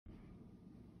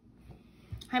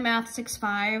Hi Math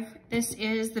 6-5. This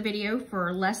is the video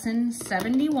for lesson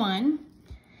 71,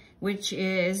 which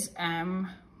is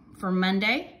for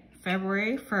Monday,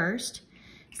 February 1st.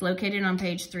 It's located on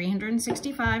page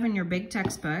 365 in your big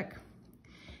textbook.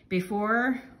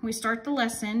 Before we start the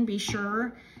lesson, be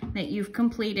sure that you've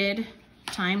completed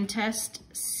time test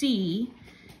C,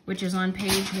 which is on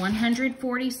page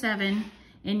 147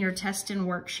 in your test and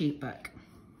worksheet book.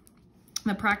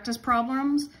 The practice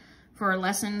problems for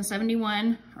lesson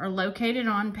 71 are located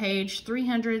on page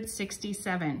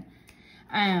 367.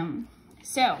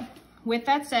 So with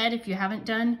that said, if you haven't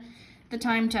done the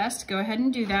time test, go ahead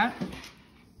and do that.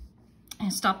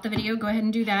 And stop the video, go ahead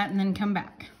and do that, and then come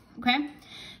back, okay?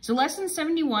 So lesson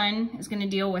 71 is gonna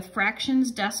deal with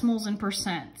fractions, decimals, and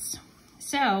percents.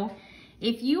 So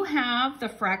if you have the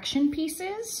fraction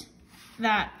pieces,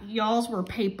 that y'all's were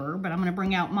paper, but I'm gonna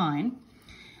bring out mine,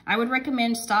 I would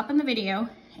recommend stopping the video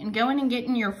and going and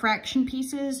getting your fraction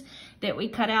pieces that we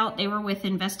cut out. They were with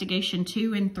investigation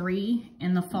 2 and 3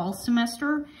 in the fall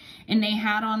semester, and they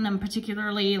had on them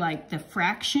particularly like the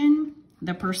fraction,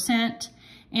 the percent,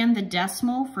 and the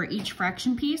decimal for each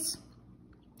fraction piece.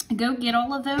 Go get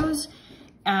all of those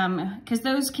because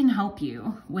those can help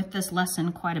you with this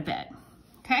lesson quite a bit,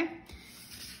 okay?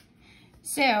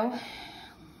 So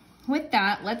with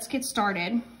that, let's get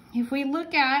started. If we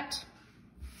look at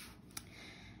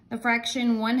the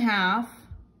fraction 1/2,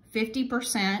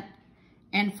 50%,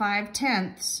 and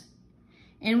 5/10,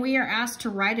 and we are asked to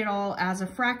write it all as a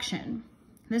fraction.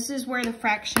 This is where the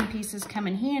fraction pieces come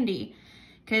in handy,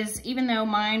 because even though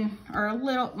mine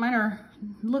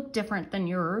look different than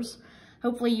yours,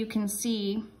 hopefully you can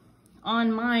see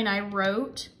on mine I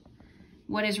wrote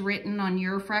what is written on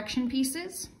your fraction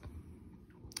pieces.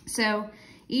 So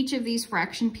each of these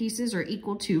fraction pieces are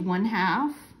equal to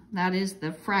 1/2. That is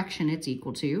the fraction it's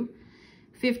equal to.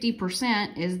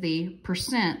 50% is the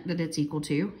percent that it's equal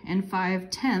to, and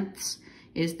 5/10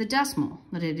 is the decimal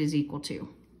that it is equal to.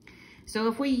 So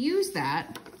if we use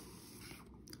that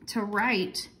to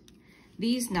write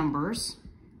these numbers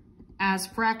as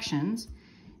fractions,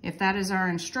 if that is our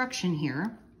instruction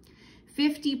here,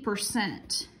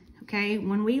 50%, okay?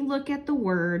 When we look at the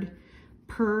word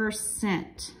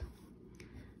percent,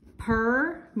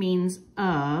 per means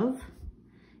of,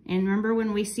 and remember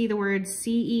when we see the word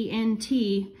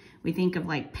C-E-N-T, we think of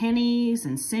like pennies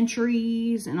and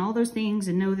centuries and all those things,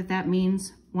 and know that that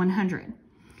means 100.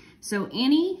 So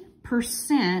any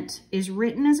percent is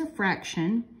written as a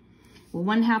fraction. Well,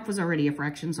 1/2 was already a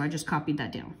fraction, so I just copied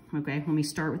that down, okay? Let me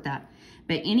start with that.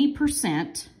 But any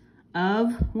percent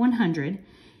of 100,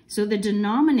 so the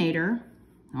denominator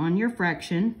on your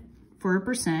fraction for a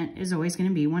percent is always gonna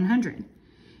be 100.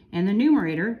 And the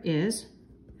numerator is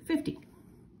 50.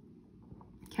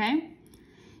 Okay,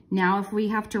 now if we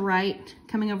have to write,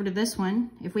 coming over to this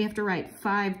one, if we have to write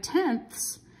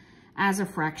 5/10 as a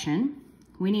fraction,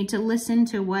 we need to listen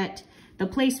to what the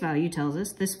place value tells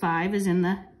us. This 5 is in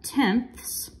the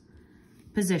 10ths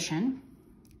position.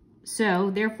 So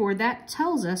therefore that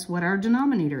tells us what our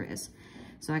denominator is.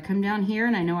 So I come down here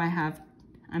and I know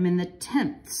I'm in the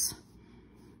 10ths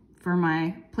for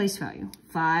my place value,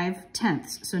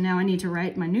 5/10. So now I need to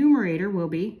write, my numerator will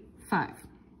be 5.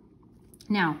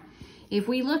 Now, if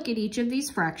we look at each of these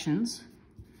fractions,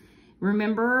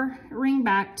 remembering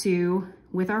back to,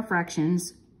 with our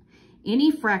fractions,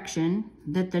 any fraction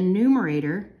that the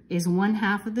numerator is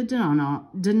 1/2 of the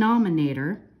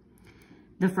denominator,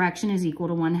 the fraction is equal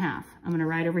to 1/2. I'm gonna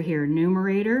write over here,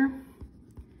 numerator,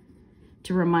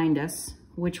 to remind us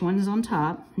which one is on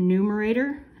top.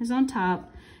 Numerator is on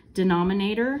top,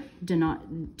 denominator,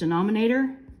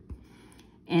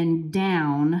 and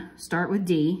down, start with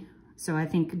D. So I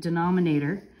think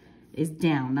denominator is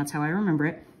down. That's how I remember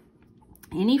it.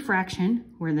 Any fraction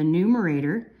where the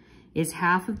numerator is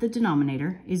 1/2 of the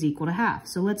denominator is equal to 1/2.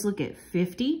 So let's look at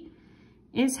 50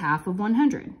 is 1/2 of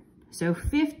 100. So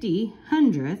 50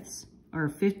 hundredths, or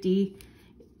 50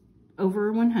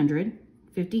 over 100,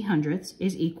 50 hundredths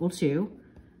is equal to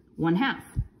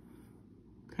 1/2.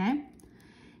 Okay?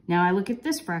 Now I look at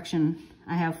this fraction,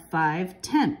 I have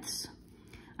 5/10.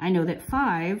 I know that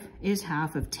 5 is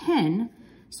 1/2 of 10,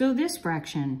 so this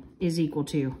fraction is equal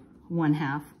to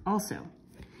 1/2 also.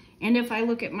 And if I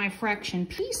look at my fraction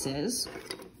pieces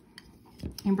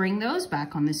and bring those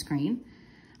back on the screen,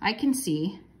 I can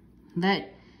see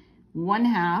that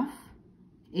 1/2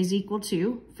 is equal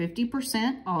to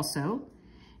 50% also,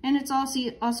 and it's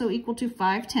also equal to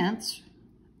 5/10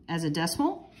 as a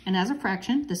decimal and as a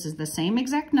fraction. This is the same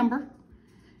exact number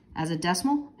as a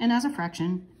decimal and as a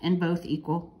fraction, and both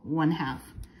equal 1/2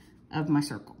 of my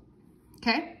circle,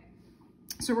 okay?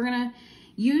 So we're gonna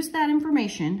use that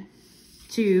information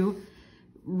to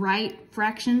write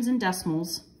fractions and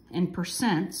decimals and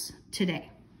percents today.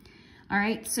 All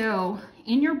right, so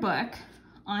in your book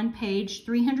on page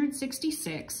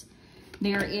 366,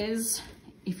 there is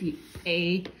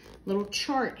a little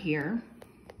chart here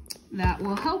that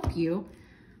will help you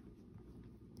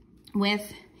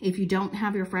with, if you don't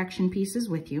have your fraction pieces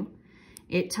with you,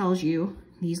 it tells you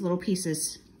these little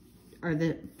pieces are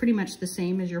pretty much the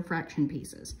same as your fraction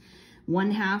pieces.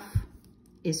 1/2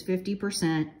 is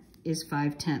 50% is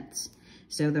 5/10.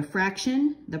 So the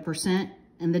fraction, the percent,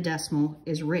 and the decimal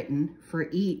is written for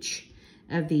each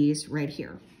of these right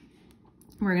here.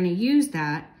 We're going to use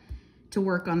that to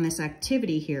work on this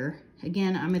activity here.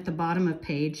 Again, I'm at the bottom of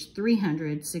page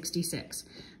 366.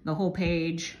 The whole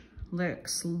page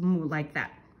looks like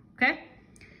that, okay?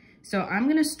 So I'm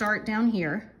going to start down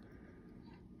here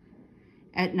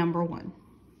at number 1.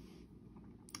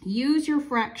 Use your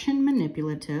fraction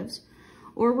manipulatives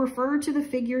or refer to the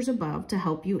figures above to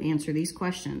help you answer these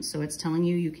questions. So it's telling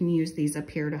you you can use these up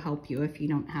here to help you if you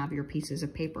don't have your pieces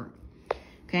of paper.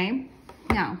 Okay,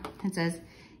 now it says,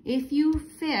 if you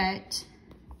fit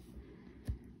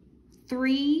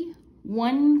 3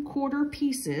 1/4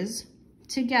 pieces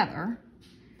together,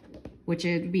 which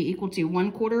would be equal to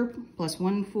 1/4 plus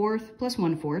 1/4 plus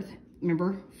 1/4.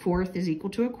 Remember, 1/4 is equal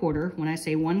to 1/4. When I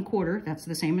say 1/4, that's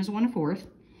the same as 1/4.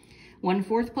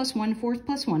 1/4 plus 1/4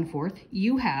 plus 1/4,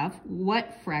 you have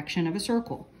what fraction of a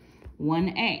circle?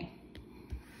 1A.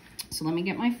 So let me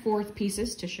get my 4th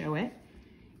pieces to show it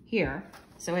here.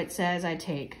 So it says I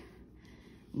take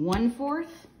 1/4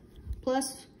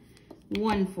 plus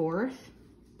 1/4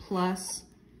 plus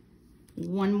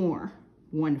one more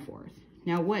 1/4.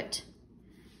 Now what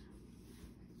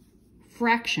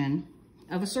fraction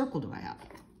of a circle do I have?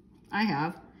 I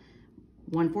have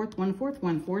 1/4, 1/4,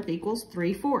 1/4 equals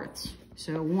 3/4.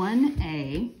 So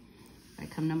 1A, if I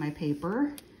come to my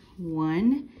paper,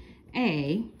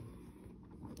 1A,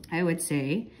 I would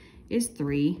say, is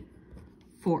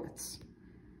 3/4.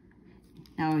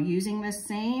 Now using the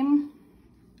same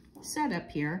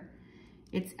setup here,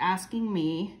 it's asking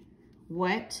me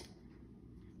what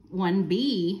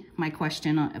 1B, my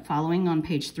question following on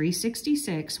page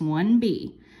 366,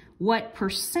 1B, what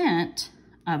percent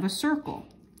of a circle?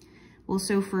 Well,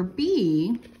 so for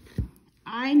B,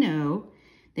 I know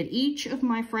that each of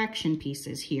my fraction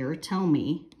pieces here tell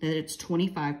me that it's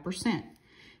 25%.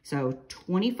 So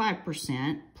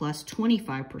 25% plus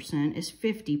 25% is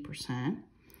 50%,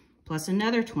 plus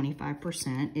another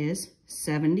 25% is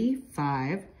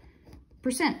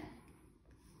 75%.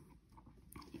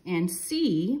 And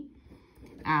C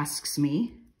asks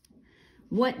me,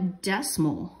 what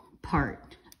decimal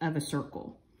part of a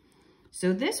circle?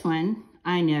 So this one,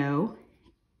 I know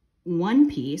one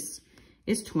piece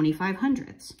is 25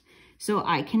 hundredths. So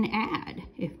I can add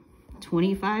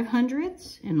 25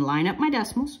 hundredths and line up my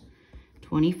decimals,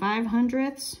 25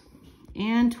 hundredths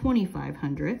and 25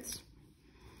 hundredths.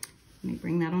 Let me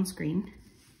bring that on screen,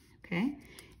 okay,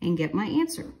 and get my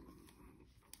answer.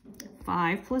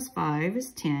 5 plus 5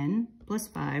 is 10, plus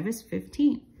 5 is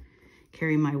 15.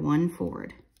 Carry my 1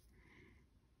 forward.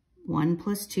 1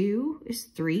 plus 2 is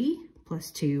 3,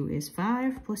 plus 2 is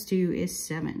 5, plus 2 is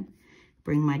 7.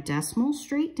 Bring my decimal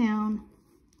straight down.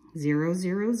 0,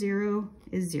 0, 0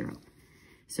 is 0.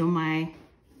 So my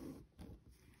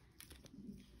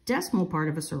decimal part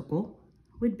of a circle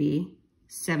would be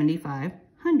 75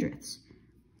 hundredths,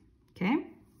 okay?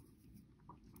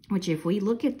 Which if we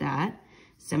look at that,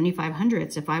 75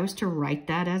 hundredths, if I was to write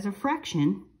that as a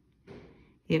fraction,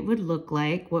 it would look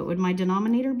like, what would my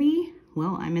denominator be?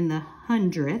 Well, I'm in the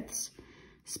hundredths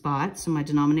spot, so my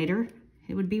denominator,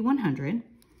 it would be 100,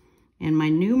 and my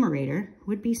numerator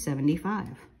would be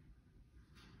 75,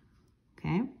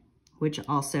 okay? Which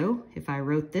also, if I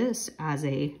wrote this as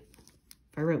if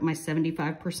I wrote my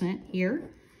 75% here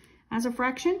as a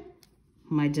fraction,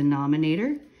 my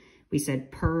denominator, we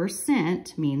said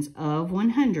percent means of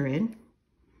 100,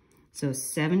 so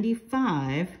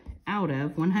 75 out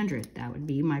of 100, that would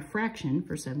be my fraction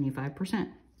for 75%.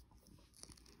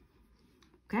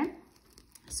 Okay,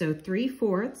 so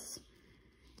 3/4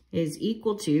 is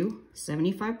equal to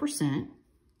 75%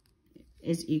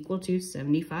 is equal to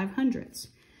 75 hundredths.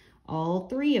 All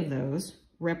three of those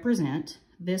represent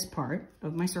this part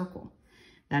of my circle.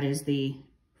 That is the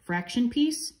fraction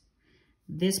piece.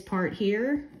 This part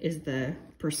here is the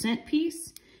percent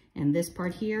piece, and this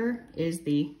part here is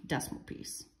the decimal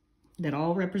piece. That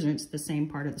all represents the same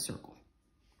part of the circle.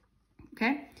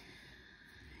 Okay?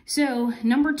 So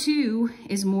number 2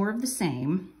 is more of the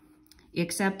same,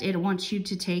 except it wants you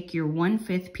to take your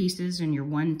 1/5 pieces and your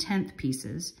 1/10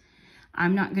 pieces.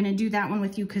 I'm not going to do that one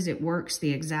with you because it works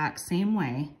the exact same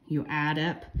way. You add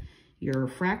up your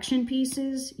fraction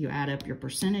pieces, you add up your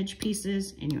percentage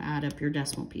pieces, and you add up your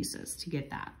decimal pieces to get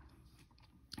that.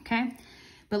 Okay,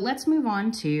 but let's move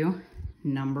on to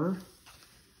number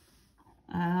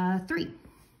 3.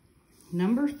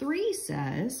 Number 3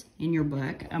 says in your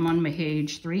book, I'm on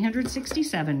page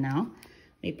 367 now.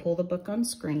 They pull the book on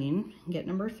screen, get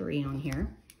number 3 on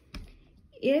here.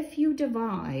 If you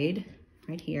divide,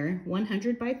 right here,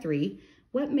 100 by 3,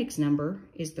 what mixed number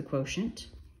is the quotient?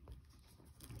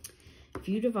 If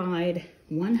you divide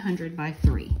 100 by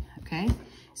 3, okay?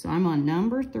 So I'm on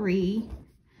number 3,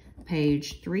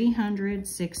 page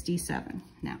 367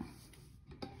 now.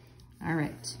 All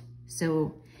right,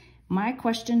 so my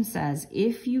question says,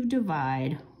 if you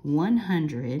divide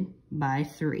 100 by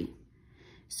 3,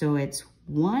 so it's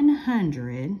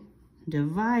 100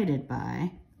 divided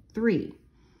by 3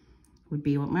 would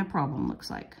be what my problem looks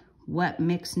like. What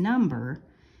mixed number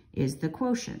is the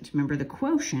quotient? Remember, the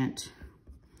quotient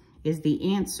is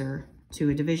the answer to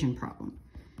a division problem.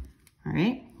 All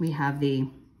right, we have the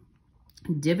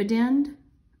dividend,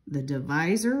 the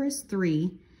divisor is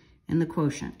 3, and the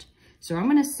quotient. So I'm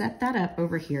gonna set that up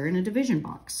over here in a division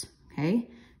box, okay?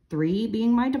 3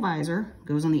 being my divisor,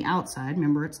 goes on the outside.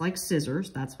 Remember, it's like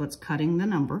scissors, that's what's cutting the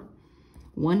number.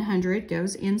 100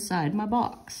 goes inside my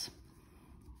box,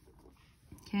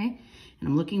 okay? And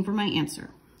I'm looking for my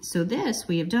answer. So this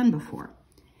we have done before.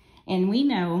 And we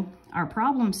know our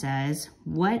problem says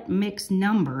what mixed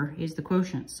number is the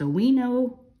quotient. So we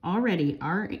know already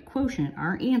our quotient,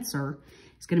 our answer,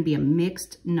 is going to be a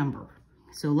mixed number.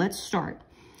 So let's start.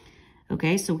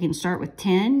 Okay, so we can start with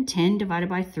 10. 10 divided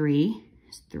by 3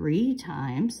 is 3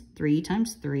 times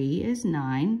 3 is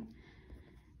 9.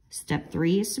 Step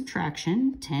 3 is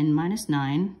subtraction. 10 minus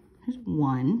 9 is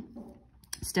 1.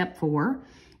 Step 4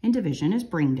 in division is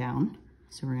bring down.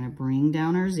 So we're going to bring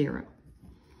down our 0.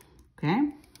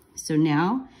 Okay, so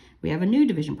now we have a new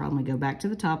division problem. We go back to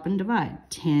the top and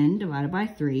divide. 10 divided by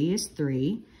 3 is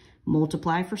 3.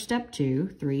 Multiply for step 2.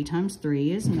 3 times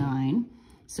 3 is 9.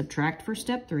 Subtract for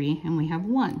step 3, and we have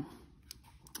 1.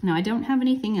 Now, I don't have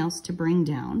anything else to bring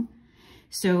down.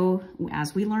 So,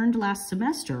 as we learned last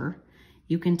semester,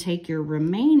 you can take your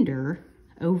remainder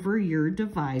over your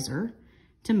divisor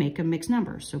to make a mixed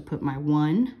number. So, put my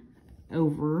 1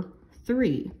 over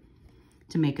 3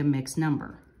 to make a mixed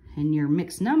number. And your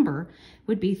mixed number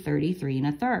would be 33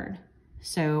 1/3.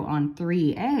 So on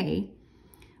 3A,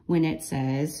 when it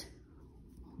says,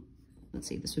 let's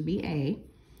see, this would be A,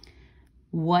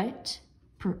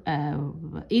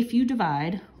 if you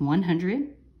divide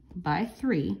 100 by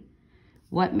 3,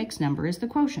 what mixed number is the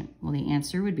quotient? Well, the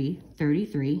answer would be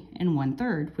 33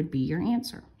 1/3 would be your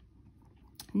answer.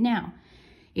 Now,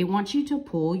 it wants you to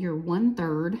pull your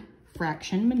 1/3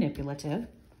 fraction manipulative,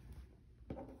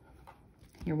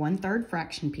 your 1/3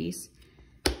 fraction piece,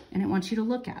 and it wants you to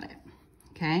look at it,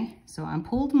 okay? So I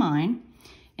pulled mine,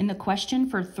 and the question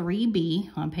for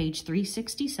 3B on page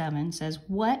 367 says,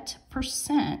 what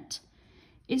percent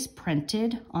is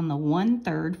printed on the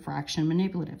 1/3 fraction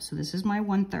manipulative? So this is my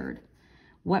 1/3.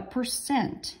 What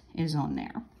percent is on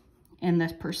there? And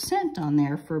the percent on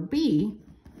there for B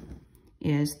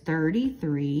is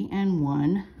 33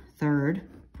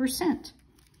 1/3%.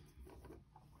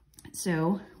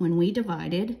 So when we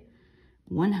divided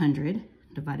 100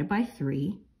 divided by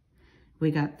 3,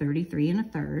 we got 33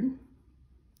 1/3.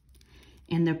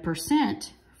 And the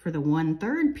percent for the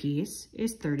 1/3 piece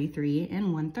is 33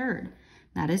 1/3.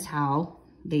 That is how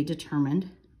they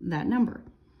determined that number.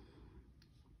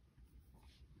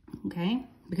 Okay,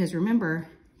 because remember,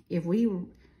 if we,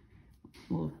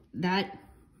 well, that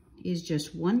is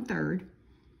just 1/3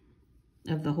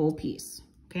 of the whole piece.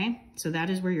 Okay, so that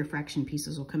is where your fraction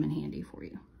pieces will come in handy for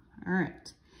you. All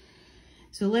right,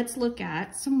 so let's look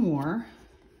at some more.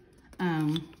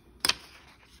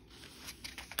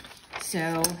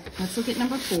 So let's look at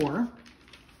number 4.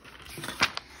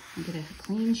 I'll get a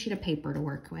clean sheet of paper to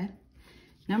work with.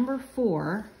 Number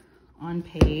 4 on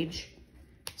page,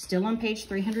 still on page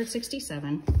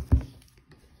 367,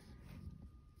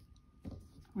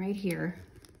 right here.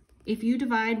 If you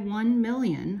divide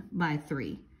 1,000,000 by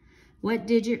 3, what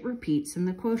digit repeats in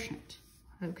the quotient?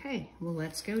 Okay, well,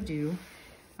 let's go do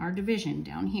our division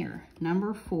down here.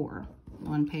 Number 4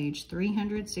 on page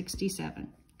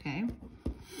 367, okay?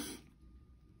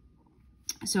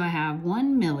 So I have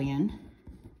 1,000,000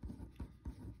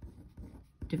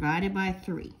 divided by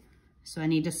 3. So I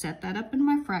need to set that up in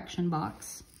my fraction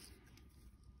box.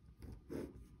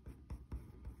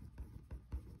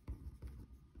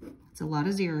 It's a lot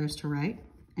of zeros to write,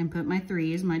 and put my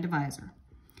 3 as my divisor.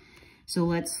 So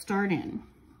let's start in.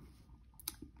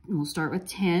 we'll start with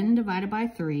 10 divided by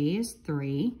 3 is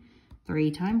 3.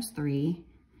 3 times 3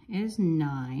 is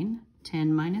 9.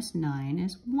 10 minus 9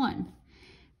 is 1.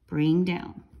 Bring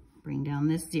down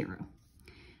this 0.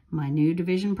 My new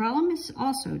division problem is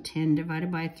also 10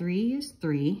 divided by 3 is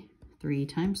 3. 3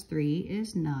 times 3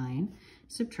 is 9.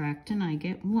 Subtract and I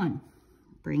get 1.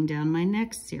 Bring down my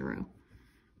next 0.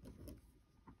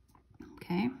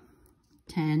 Okay,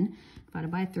 10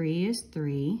 divided by 3 is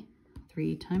 3.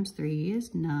 3 times 3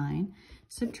 is 9.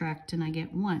 Subtract and I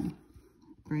get 1.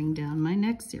 Bring down my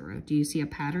next 0. Do you see a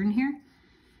pattern here?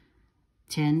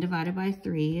 10 divided by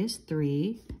 3 is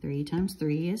 3. 3 times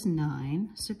 3 is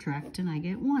 9. Subtract and I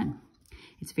get 1.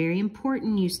 It's very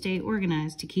important you stay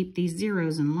organized to keep these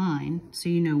zeros in line so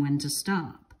you know when to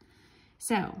stop.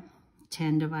 So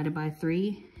 10 divided by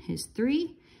 3 is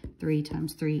 3. 3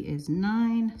 times 3 is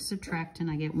 9. Subtract and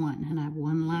I get 1. And I have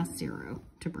one last 0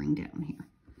 to bring down here.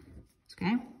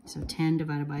 Okay, so 10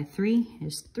 divided by 3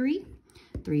 is 3.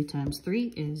 3 times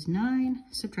 3 is 9.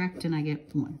 Subtract and I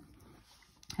get 1.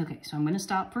 Okay, so I'm going to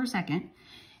stop for a second.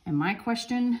 And my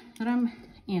question that I'm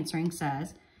answering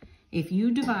says, if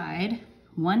you divide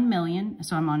 1 million,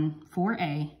 so I'm on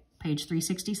 4A, page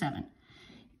 367.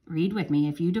 Read with me.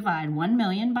 If you divide 1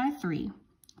 million by 3,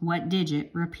 what digit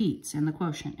repeats in the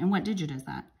quotient? And what digit is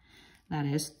that? That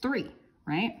is 3,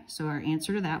 right? So our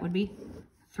answer to that would be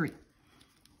 3.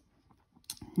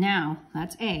 Now,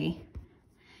 that's A.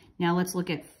 Now let's look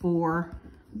at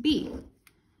 4B.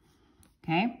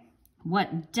 Okay,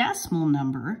 what decimal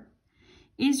number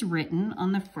is written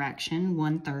on the fraction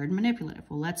 1/3 manipulative?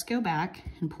 Well, let's go back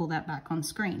and pull that back on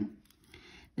screen.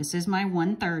 This is my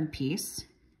 1/3 piece,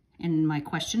 and my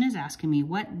question is asking me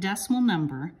what decimal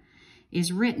number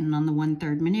is written on the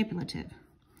 1/3 manipulative.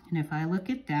 And if I look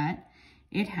at that,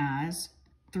 it has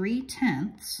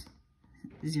 3/10,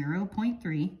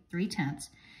 0.3, 3/10,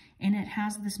 and it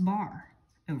has this bar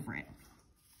over it.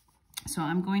 So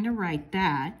I'm going to write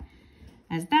that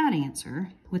as that answer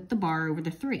with the bar over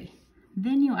the 3.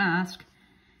 Then you ask,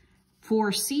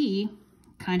 4C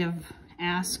kind of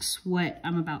asks what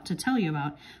I'm about to tell you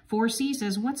about. 4C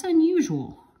says, what's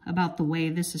unusual about the way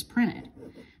this is printed,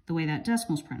 the way that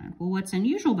decimal's printed? Well, what's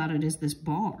unusual about it is this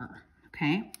bar,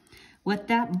 okay? What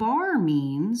that bar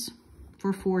means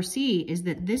for 4C is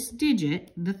that this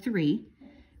digit, the 3,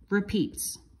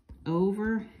 repeats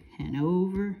over and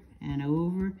over and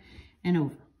over and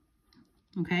over,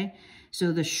 okay?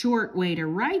 So the short way to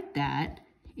write that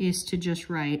is to just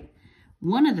write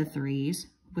one of the 3's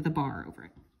with a bar over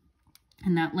it.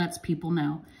 And that lets people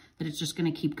know that it's just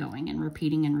going to keep going and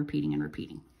repeating and repeating and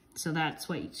repeating. So that's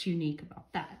what's unique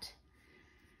about that.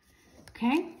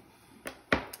 Okay,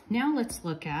 now let's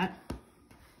look at,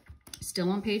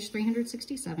 still on page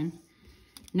 367,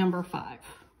 number 5.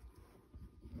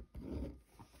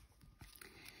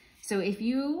 So if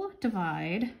you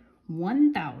divide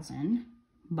 1,000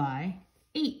 by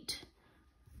 8,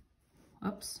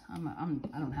 oops, I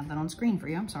don't have that on screen for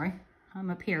you, I'm sorry. I'm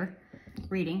up here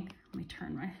reading. Let me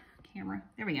turn my camera.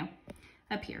 There we go.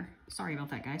 Up here. Sorry about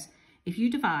that, guys. If you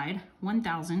divide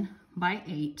 1,000 by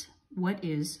 8, what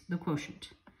is the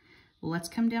quotient? Well, let's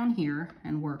come down here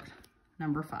and work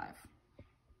number 5.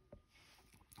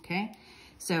 Okay,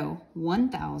 so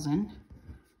 1,000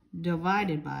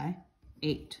 divided by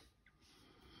 8.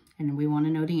 And we want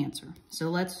to know the answer. So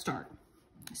let's start.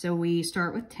 So we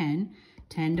start with 10.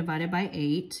 10 divided by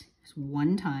 8 is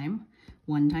 1 time.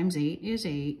 1 times 8 is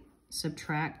 8.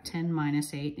 Subtract 10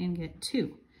 minus 8 and get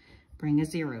 2. Bring a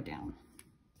 0 down.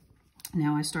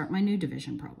 Now I start my new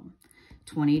division problem.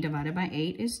 20 divided by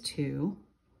 8 is 2.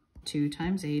 2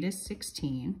 times 8 is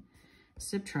 16.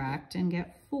 Subtract and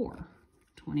get 4.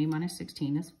 20 minus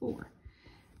 16 is 4.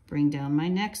 Bring down my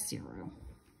next 0.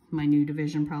 My new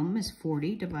division problem is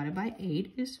 40 divided by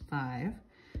 8 is 5.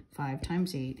 5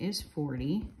 times 8 is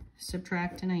 40.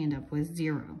 Subtract and I end up with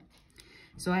 0.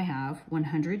 So I have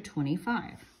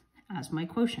 125 as my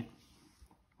quotient.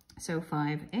 So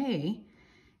 5A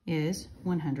is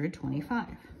 125.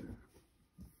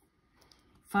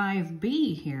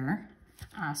 5B here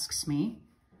asks me,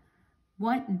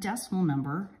 what decimal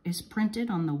number is printed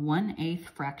on the 1/8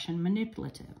 fraction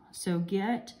manipulative? So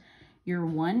get your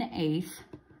 1/8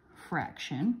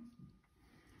 fraction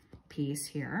piece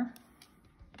here.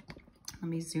 Let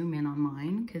me zoom in on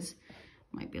mine because it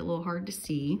might be a little hard to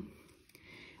see.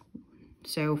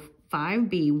 So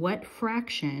 5B, what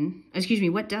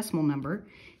decimal number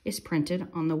is printed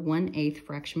on the 1/8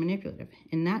 fraction manipulative?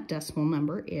 And that decimal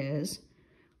number is,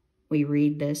 we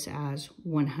read this as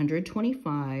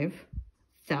 125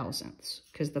 thousandths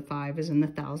because the 5 is in the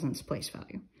thousandths place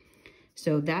value.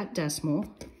 So that decimal,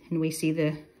 and we see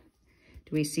do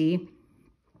we see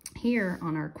here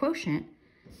on our quotient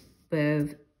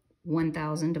of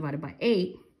 1,000 divided by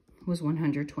 8 was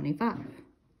 125.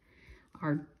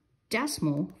 Our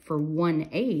decimal for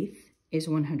 1/8 is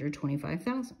 125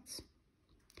 thousandths.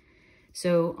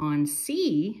 So on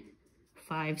C,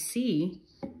 5C,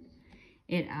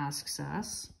 it asks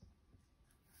us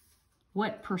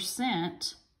what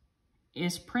percent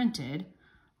is printed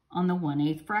on the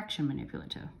 1/8 fraction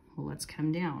manipulative. Well, let's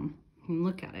come down and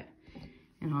look at it.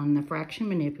 And on the fraction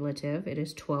manipulative, it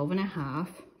is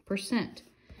 12.5%.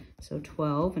 So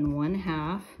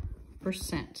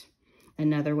 12.5%.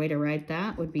 Another way to write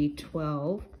that would be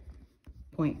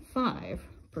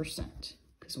 12.5%,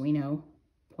 because we know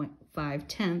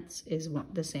 0.5 is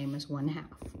the same as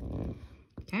 1/2.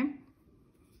 Okay?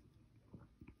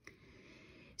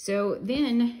 So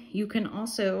then you can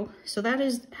also, so that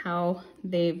is how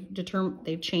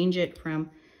they've changed it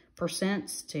from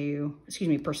percents to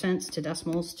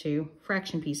decimals to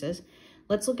fraction pieces.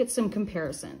 Let's look at some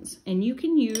comparisons. And you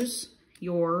can use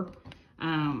your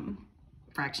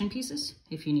fraction pieces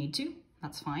if you need to,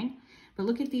 that's fine. But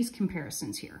look at these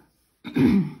comparisons here.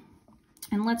 And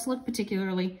let's look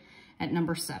particularly at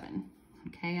number 7.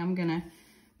 Okay, I'm gonna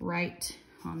write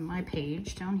on my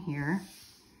page down here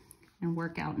and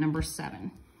work out number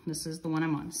 7. This is the one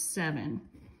I'm on, 7,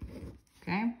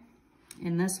 okay?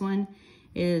 And this one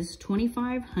is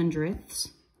 25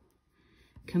 hundredths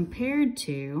compared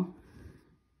to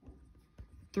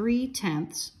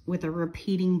 3/10 with a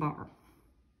repeating bar.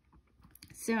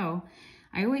 So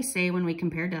I always say when we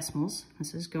compare decimals,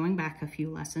 this is going back a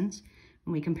few lessons,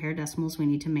 when we compare decimals, we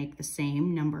need to make the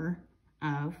same number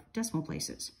of decimal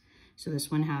places. So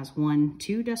this one has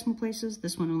 2 decimal places,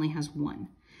 this one only has 1.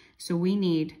 So we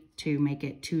need to make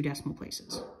it 2 decimal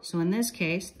places. So in this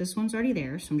case, this one's already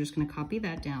there, so I'm just gonna copy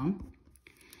that down.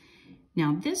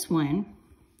 Now this one,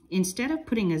 instead of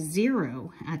putting a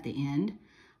 0 at the end,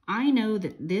 I know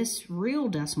that this real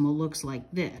decimal looks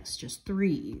like this, just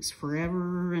 3s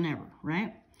forever and ever,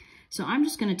 right? So I'm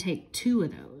just gonna take 2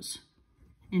 of those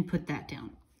and put that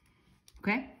down,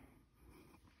 okay?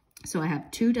 So I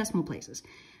have 2 decimal places,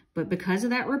 but because of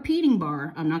that repeating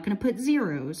bar, I'm not gonna put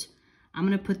zeros, I'm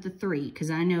gonna put the 3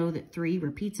 because I know that 3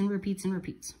 repeats and repeats and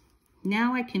repeats.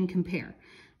 Now I can compare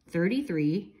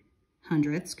 33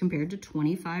 hundredths compared to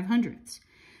 25 hundredths.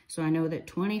 So I know that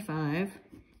 25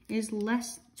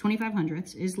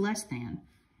 hundredths is less than.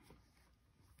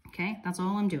 Okay, that's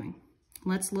all I'm doing.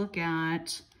 Let's look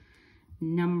at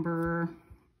number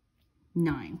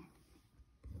 9.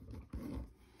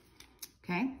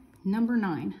 Okay, number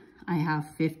 9, I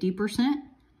have 50%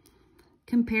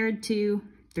 compared to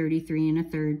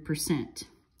 33⅓%.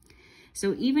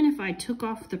 So even if I took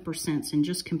off the percents and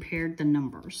just compared the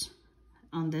numbers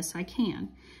on this, I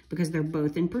can, because they're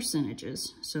both in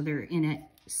percentages, so they're in a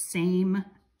same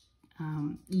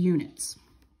units.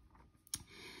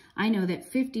 I know that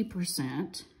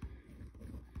 50%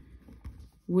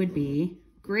 would be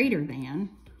greater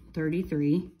than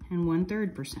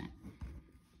 33⅓%.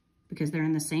 Because they're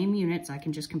in the same units, I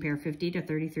can just compare 50 to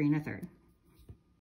 33⅓.